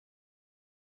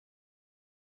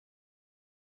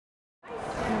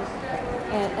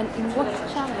and in what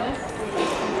channels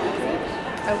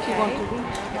you want to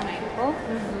reach young people.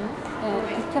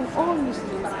 You can always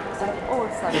use all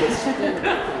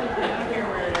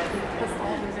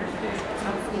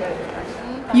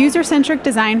User-centric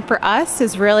design for us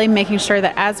is really making sure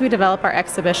that as we develop our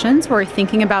exhibitions, we're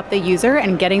thinking about the user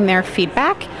and getting their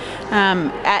feedback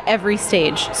at every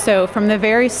stage. So from the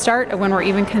very start of when we're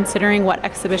even considering what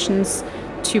exhibitions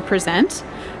to present,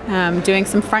 doing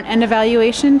some front-end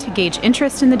evaluation to gauge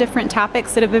interest in the different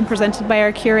topics that have been presented by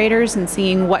our curators and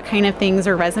seeing what kind of things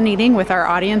are resonating with our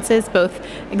audiences, both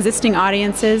existing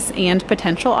audiences and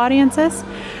potential audiences.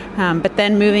 But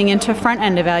then moving into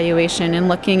front-end evaluation and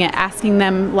looking at asking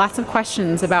them lots of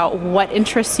questions about what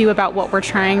interests you about what we're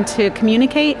trying to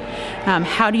communicate.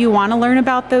 How do you want to learn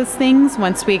about those things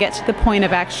once we get to the point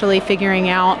of actually figuring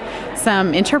out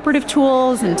some interpretive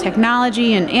tools and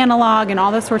technology and analog and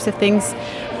all those sorts of things,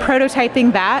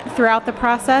 prototyping that throughout the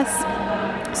process,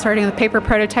 starting with paper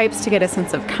prototypes to get a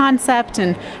sense of concept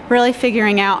and really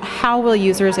figuring out how will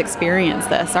users experience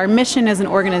this. Our mission as an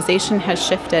organization has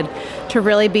shifted to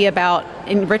really be about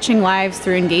enriching lives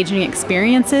through engaging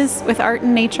experiences with art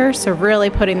and nature, so really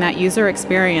putting that user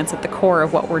experience at the core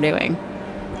of what we're doing.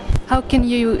 How can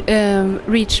you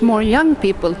reach more young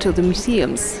people to the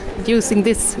museums using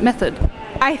this method?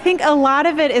 I think a lot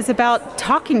of it is about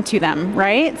talking to them,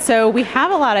 right? So we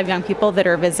have a lot of young people that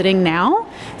are visiting now,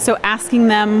 so asking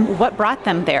them what brought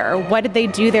them there, what did they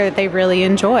do there that they really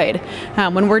enjoyed.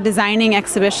 When we're designing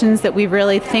exhibitions that we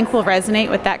really think will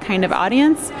resonate with that kind of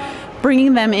audience,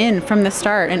 bringing them in from the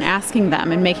start and asking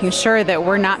them and making sure that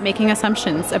we're not making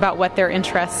assumptions about what their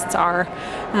interests are,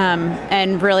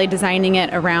 and really designing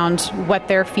it around what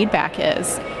their feedback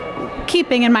is.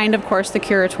 Keeping in mind, of course, the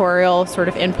curatorial sort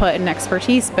of input and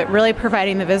expertise, but really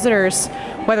providing the visitors,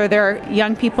 whether they're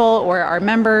young people or our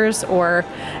members or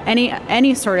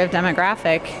any sort of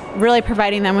demographic, really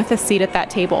providing them with a seat at that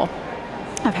table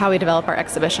of how we develop our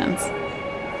exhibitions. You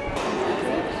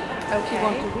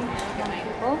want to reach young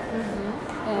people,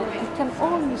 you can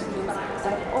always use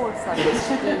all subjects.